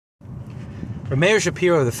Meir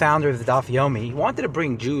Shapiro, the founder of the Daf Yomi, he wanted to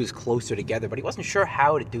bring Jews closer together, but he wasn't sure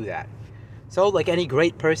how to do that. So, like any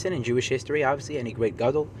great person in Jewish history, obviously, any great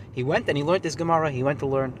gadol, he went and he learned this Gemara, he went to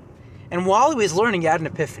learn. And while he was learning, he had an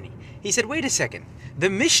epiphany. He said, wait a second, the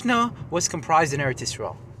Mishnah was comprised in Eretz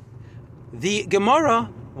Yisrael. The Gemara,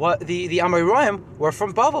 the Amoraim, were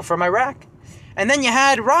from Bavel, from Iraq. And then you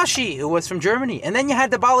had Rashi, who was from Germany. And then you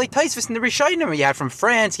had the Balei Taisvis and the Rishonim. You had from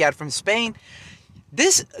France, you had from Spain.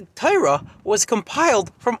 This Torah was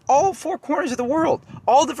compiled from all four corners of the world,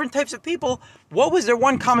 all different types of people. What was their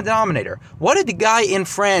one common denominator? What did the guy in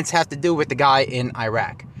France have to do with the guy in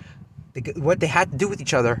Iraq? What they had to do with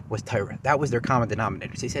each other was Torah. That was their common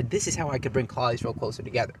denominator. So he said, this is how I could bring Klal Yisrael closer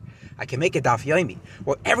together. I can make a Daf Yomi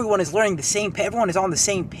where everyone is learning the same, everyone is on the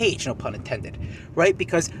same page, no pun intended, right?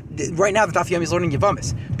 Because right now the Daf Yomi is learning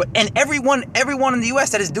Yavamis. And everyone in the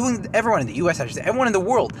U.S. that is doing, everyone in the U.S., I should say, everyone in the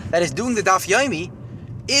world that is doing the Daf Yomi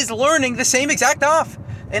is learning the same exact Daf.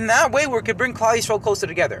 In that way, we could bring Klal Yisrael closer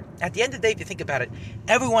together. At the end of the day, if you think about it,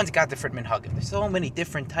 everyone's got different minhagim. There's so many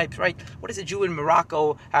different types, right? What does a Jew in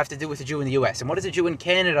Morocco have to do with a Jew in the U.S.? And what does a Jew in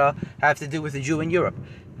Canada have to do with a Jew in Europe?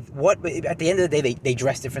 At the end of the day, they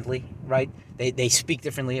dress differently, right? They speak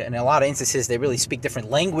differently. In a lot of instances, they really speak different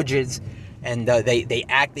languages. And they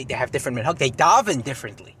have different minhag. They daven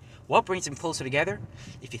differently. What brings them closer together?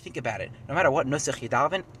 If you think about it, no matter what nusach you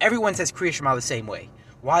daven, everyone says Kriya Shema the same way.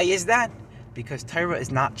 Why is that? Because Torah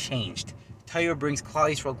is not changed. Torah brings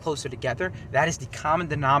Klal Yisrael closer together. That is the common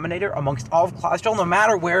denominator amongst all of Klal Yisrael, no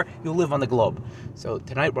matter where you live on the globe. So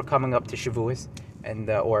tonight we're coming up to Shavuos,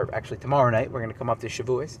 or actually tomorrow night we're going to come up to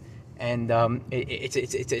Shavuos, and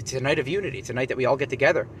it's a night of unity. It's a night that we all get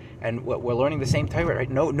together, and we're learning the same Torah. Right?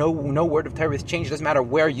 No word of Torah has changed. It doesn't matter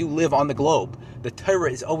where you live on the globe. The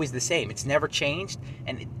Torah is always the same. It's never changed,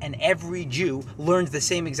 and every Jew learns the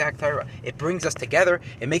same exact Torah. It brings us together.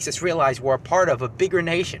 It makes us realize we're a part of a bigger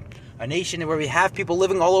nation. A nation where we have people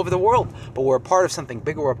living all over the world, but we're a part of something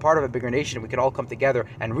bigger. We're a part of a bigger nation, and we can all come together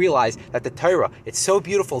and realize that the Torah, it's so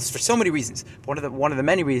beautiful for so many reasons. One of the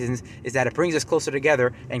many reasons is that it brings us closer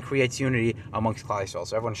together and creates unity amongst Klal Yisrael.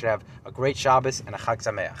 So everyone should have a great Shabbos and a Chag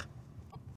Sameach.